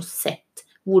virkelig får sett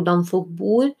hvordan folk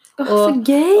bor, og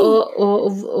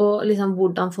liksom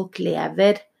hvordan folk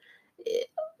lever.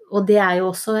 Og det er jo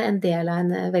også en del av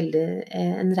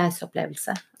en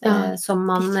reiseopplevelse, som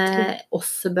man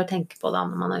også bør tenke på da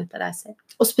når man er ute og reiser.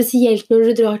 Og spesielt når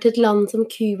du drar til et land som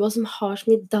Cuba, som har så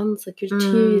mye dans og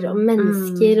kultur og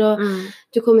mennesker, og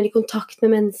du kommer i kontakt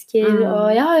med mennesker,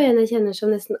 og jeg har jo en jeg kjenner som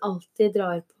nesten alltid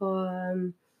drar på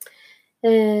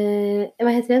hva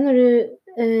heter det når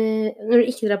du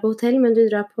ikke drar på hotell, men du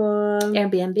drar på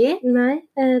Airbnb? Nei,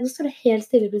 nå står det helt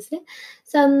stille plutselig.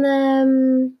 Sånn,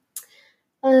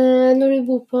 når du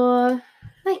bor på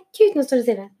Nei, gud, nå står det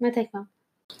stille. Må jeg tenke meg om.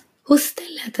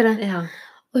 Hostel heter det. Ja.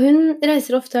 Og hun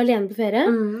reiser ofte alene på ferie.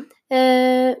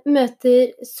 Møter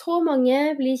så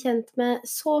mange, blir kjent med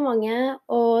så mange,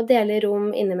 og deler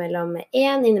rom innimellom med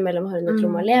en, innimellom har hun et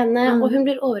rom alene, og hun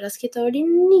blir overrasket over de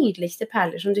nydeligste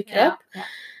perler som dukker opp. Ja.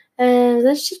 Det er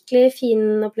en skikkelig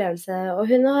fin opplevelse, og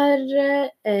hun har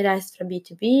reist fra by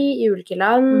til by i ulike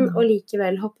land, og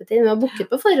likevel hoppet inn. Hun har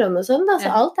booket på forhånd og sånn, da, så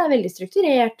alt er veldig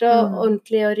strukturert og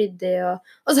ordentlig og ryddig,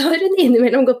 og så har hun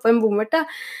innimellom gått på en bommert, da,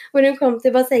 hvor hun kom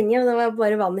til bassenget, og da var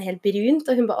bare vannet helt brunt,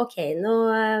 og hun ba, ok,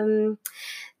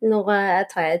 nå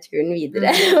tar jeg turen videre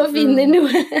og finner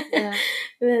noe.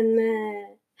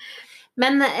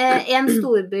 Men en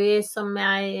storby som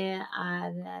jeg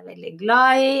er veldig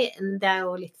glad i, det er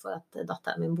jo litt for at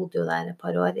datteren min bodde jo der et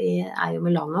par år, er jo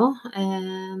Milano.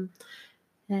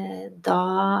 Da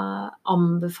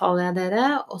anbefaler jeg dere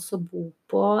også bo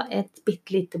på et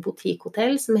bittelite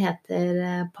boutiquehotell som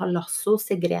heter Palazzo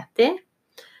Segreti.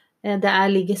 Det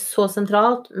ligger så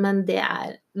sentralt, men det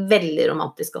er veldig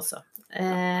romantisk også.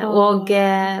 Og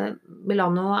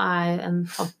Milano er en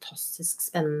fantastisk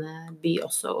spennende by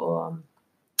også å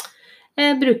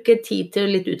bruke tid til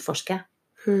å litt utforske.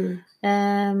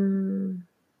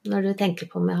 Når du tenker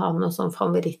på om jeg har noen sånne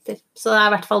favoritter. Så er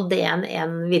i hvert fall det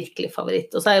en virkelig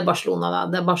favoritt. Og så er jo Barcelona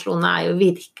da. Barcelona er jo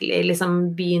virkelig liksom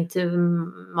byen til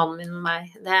mannen min og meg.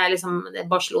 Det er liksom,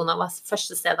 Barcelona var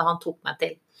første stedet han tok meg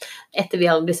til etter vi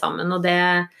hadde blitt sammen, og det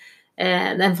er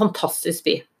en fantastisk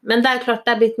by. Men det er klart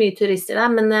det er blitt mye turister der,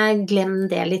 men glem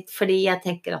det litt, fordi jeg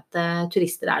tenker at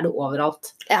turister er det overalt.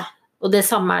 Ja. Og det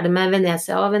samme er det med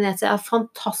Venezia, og Venezia er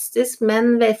fantastisk,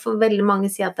 men for veldig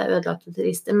mange sier at det er ødelagt av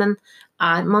turister, men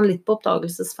er man litt på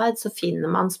oppdagelsesferd, så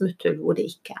finner man smutthull hvor det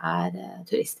ikke er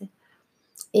turister.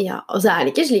 Ja, og så er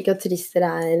det ikke slik at turister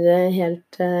er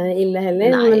helt ille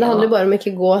heller, men det handler bare om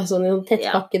ikke gå sånn i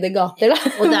tettpakkede gater, da.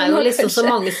 Og det er jo liksom så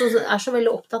mange som er så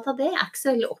veldig opptatt av det. Jeg er ikke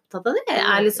så veldig opptatt av det. Jeg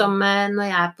er liksom, når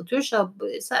jeg er på tur, så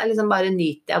er liksom bare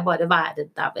nyter jeg bare være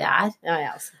der hvor jeg er. Ja,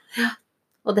 altså. Ja.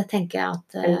 Og det tenker jeg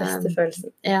at den beste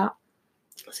følelsen. Ja.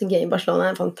 Så gøy, Barcelona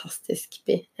er en fantastisk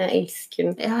by. Jeg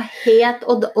elsker den. Ja, helt,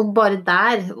 og bare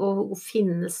der, å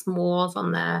finne små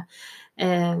sånne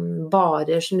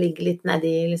barer som ligger litt nede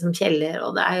i liksom kjeller,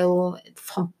 og det er jo et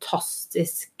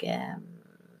fantastisk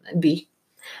by.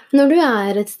 Når du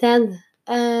er et sted,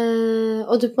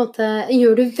 og du på en måte,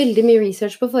 gjør du veldig mye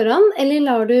research på forhånd, eller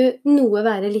lar du noe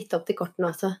være litt opp til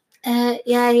kortene også?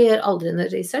 Jeg gjør aldri noe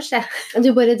research, jeg. Du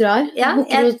bare drar? Ja,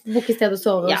 Booker sted å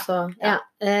sove, Ja, og så... ja.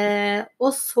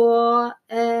 Og så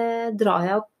drar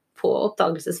jeg på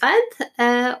oppdagelsesferd,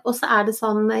 og så det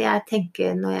sånn, jeg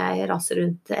tenker når jeg raser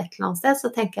rundt et eller annet sted, så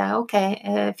tenker jeg, ok,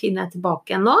 finner jeg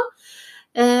tilbake igjen nå?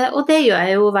 Og det gjør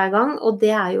jeg jo hver gang, og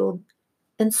det jo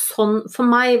en sånn, for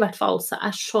meg i hvert fall, så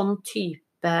sånn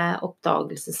type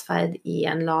oppdagelsesferd i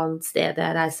en eller annen sted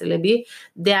jeg reiser eller by,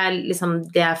 det liksom,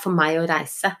 det for meg å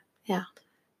reise. Ja.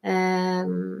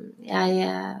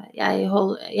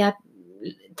 Jeg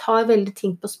tar veldig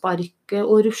ting på sparket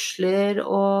og rusler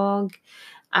og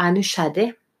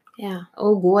nysgjerrig. Ja.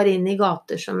 Og går inn i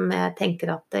gater som jeg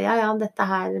tenker at ja, dette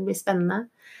her blir spennende.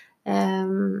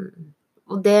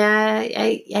 Og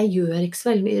jeg gjør ikke så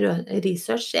veldig mye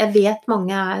research. Jeg vet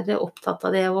mange opptatt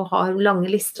av det og har lange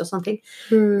lister og sånne ting.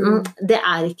 Det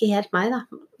ikke helt meg, da.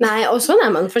 Nei, og sånn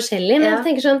man forskjellig, men jeg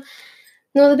tenker sånn,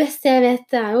 noe av det beste jeg vet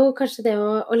jo kanskje det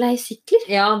å leie sykler.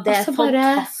 Ja, det også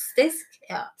fantastisk.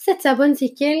 Ja. Sette seg på en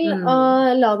sykkel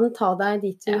og la den ta deg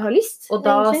dit du har lyst. Og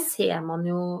da ser man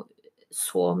jo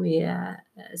så mye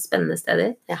spennende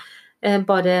steder. Ja.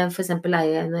 Bare for eksempel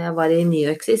når jeg var i New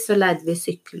York sist, så leide vi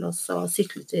sykkel, og så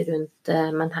syklet vi rundt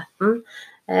Manhattan.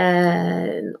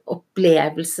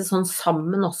 Opplevelse sånn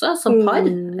sammen også, som par.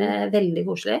 Veldig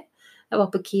koselig. Jeg var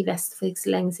på Key West for ikke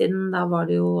så lenge siden. Da var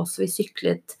det jo også, vi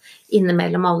syklet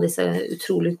innimellom alle disse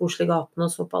utrolig koselige gatene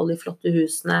og så på alle de flotte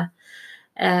husene.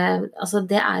 Altså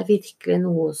det virkelig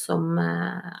noe som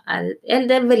det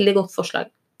et veldig godt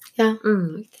forslag. Ja,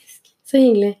 faktisk. Så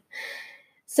hyggelig.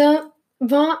 Så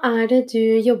hva det du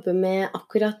jobber med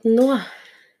akkurat nå?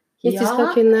 Hvis du skal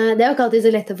kunne, det jo ikke alltid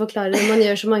så lett å forklare når man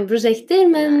gjør så mange prosjekter,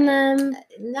 men...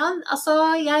 Ja, altså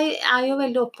jeg jo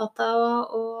veldig opptatt av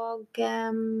å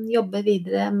jobbe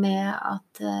videre med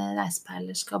at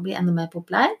reiseperler skal bli enda mer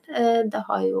populær. Det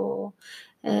har jo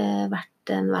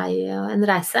vært en vei og en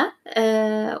reise,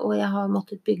 og jeg har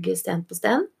måttet bygge sten på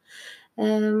sten.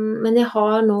 Men jeg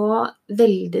har nå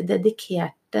veldig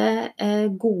dedikerte,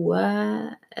 gode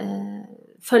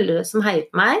følgere som heier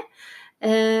på meg,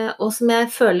 og som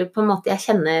jeg føler på en måte jeg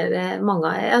kjenner mange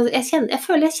av. Jeg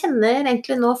føler jeg kjenner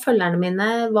egentlig nå følgerne mine,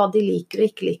 hva de liker og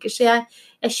ikke liker, så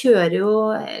jeg kjører jo,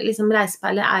 liksom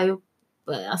reiseperler jo,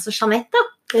 altså Jeanette da,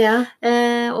 ja.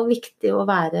 Og viktig å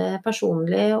være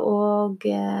personlig og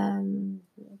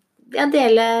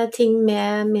dele ting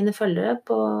med mine følgere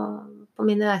på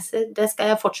mine reiser. Det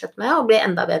skal jeg fortsette med og bli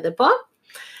enda bedre på.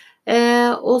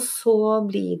 Og så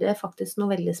blir det faktisk noe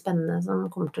veldig spennende som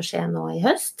kommer til å skje nå i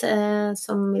høst,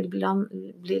 som vil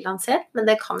bli lansert, men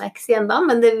det kan jeg ikke si enda,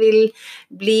 men det vil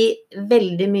bli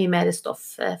veldig mye mer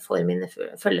stoff for mine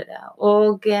følgere,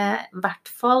 og i hvert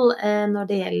fall når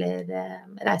det gjelder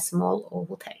reisemål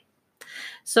og hotell.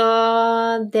 Så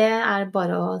det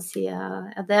bare å si,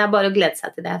 det bare å glede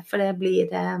seg til det, for det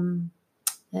blir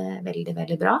veldig,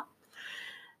 veldig bra.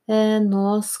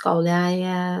 Nå skal jeg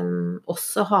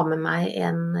også ha med meg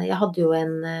jeg hadde jo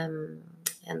en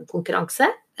konkurranse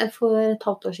for et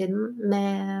halvt år siden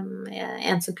med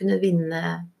en som kunne vinne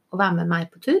og være med meg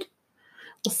på tur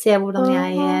og se hvordan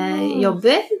jeg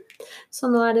jobber. Så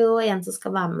nå det jo en som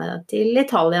skal være med til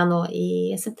Italia nå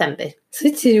i september. Så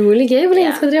utrolig gøy. Hvor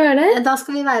lenge skal dere være der? Da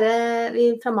skal vi være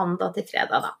fra mandag til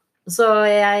fredag da. Så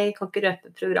jeg kan ikke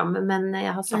røpe programmet, men jeg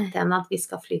har sagt til henne at vi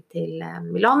skal fly til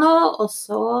Milano, og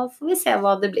så får vi se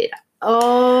hva det blir.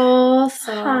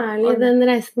 Så herlig. Den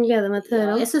reisen gleder jeg meg til å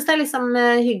høre om. Jeg synes det liksom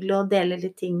hyggelig å dele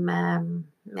litt ting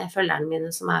med følgerne mine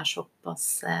som såpass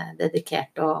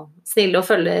dedikert og snille og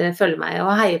følger meg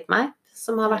og heier på meg,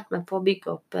 som har vært med på å bygge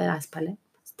opp reiseperler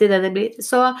til det blir.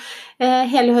 Så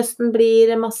hele høsten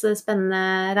blir masse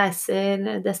spennende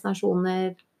reiser,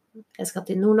 destinasjoner. Jeg skal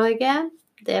til Nord-Norge.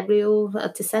 Det blir jo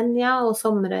til Senja og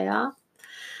Sommerøya.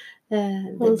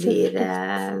 Det blir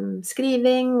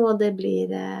skriving, og det blir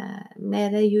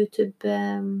mer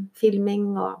YouTube-filming.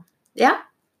 Ja,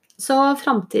 så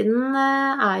fremtiden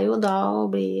jo da å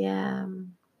bli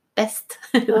best.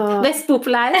 Best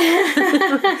populær.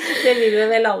 Det vil vi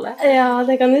vel alle. Ja,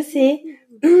 det kan du si.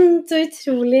 Så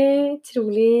utrolig,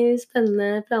 utrolig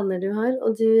spennende planer du har,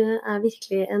 og du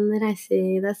virkelig en reise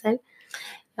i deg selv.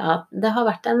 Ja, det har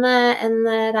vært en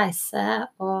reise,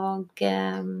 og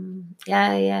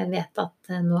jeg vet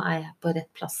at nå jeg på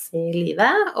rett plass i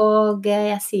livet, og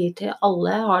jeg sier til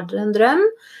alle, har dere en drøm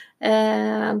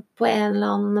på en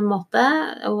eller annen måte,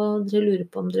 og dere lurer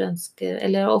på om dere ønsker,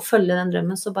 eller å følge den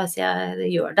drømmen, så bare sier jeg,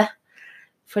 gjør det.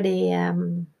 Fordi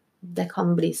det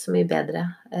kan bli så mye bedre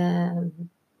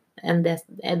enn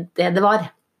det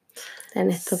var. Det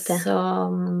nettopp det. Så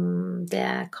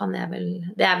det kan jeg vel,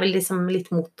 det vel liksom litt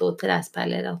motto til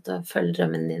reiseperler, at du følger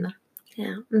drømmene dine.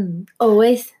 Ja.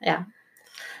 Always. Ja.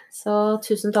 Så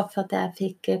tusen takk for at jeg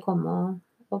fikk komme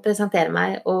og presentere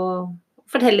meg, og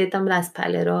fortelle litt om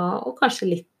reiseperler, og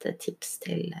kanskje litt tips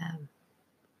til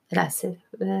reiser,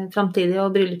 fremtidige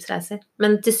og bryllupsreiser.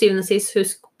 Men til syvende og sist,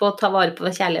 husk på å ta vare på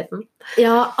kjærligheten.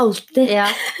 Ja, alltid. Ja.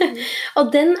 Og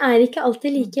den ikke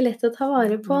alltid like lett å ta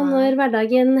vare på når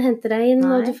hverdagen henter deg inn,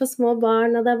 og du får små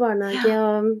barn, og det barnehage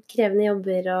og krevende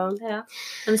jobber. Ja.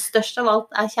 Men størst av alt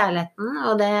kjærligheten,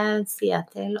 og det sier jeg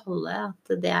til alle, at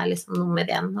det liksom nummer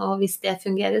 1. Og hvis det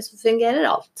fungerer, så fungerer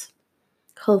alt.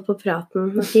 Hold på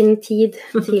praten og finn tid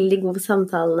til de gode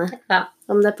samtalene. Ja.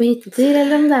 Om det på hyttetur,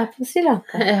 eller om det på Sri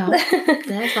Lanka. Ja,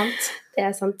 det sant.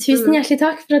 Det sant. Tusen hjertelig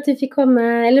takk for at du fikk komme,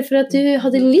 eller for at du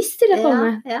hadde lyst til å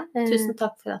komme. Ja. Tusen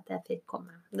takk for at jeg fikk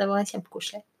komme. Det var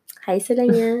kjempekoselig. Hei så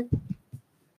lenge.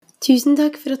 Tusen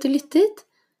takk for at du lyttet.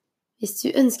 Hvis du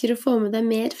ønsker å få med deg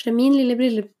mer fra min lille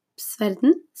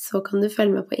bryllupsverden, så kan du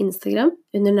følge meg på Instagram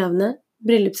under navnet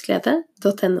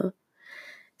bryllupsglede.no.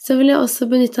 Så vil jeg også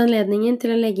benytte anledningen til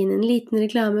å legge inn en liten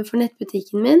reklame for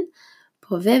nettbutikken min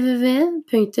på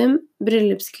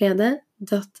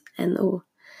www.bryllupsglede.no.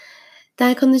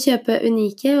 Der kan du kjøpe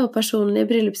unike og personlige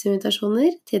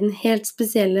bryllupsinvitasjoner til den helt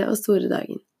spesielle og store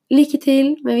dagen. Lykke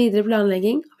til med videre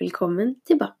planlegging, og velkommen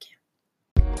tilbake.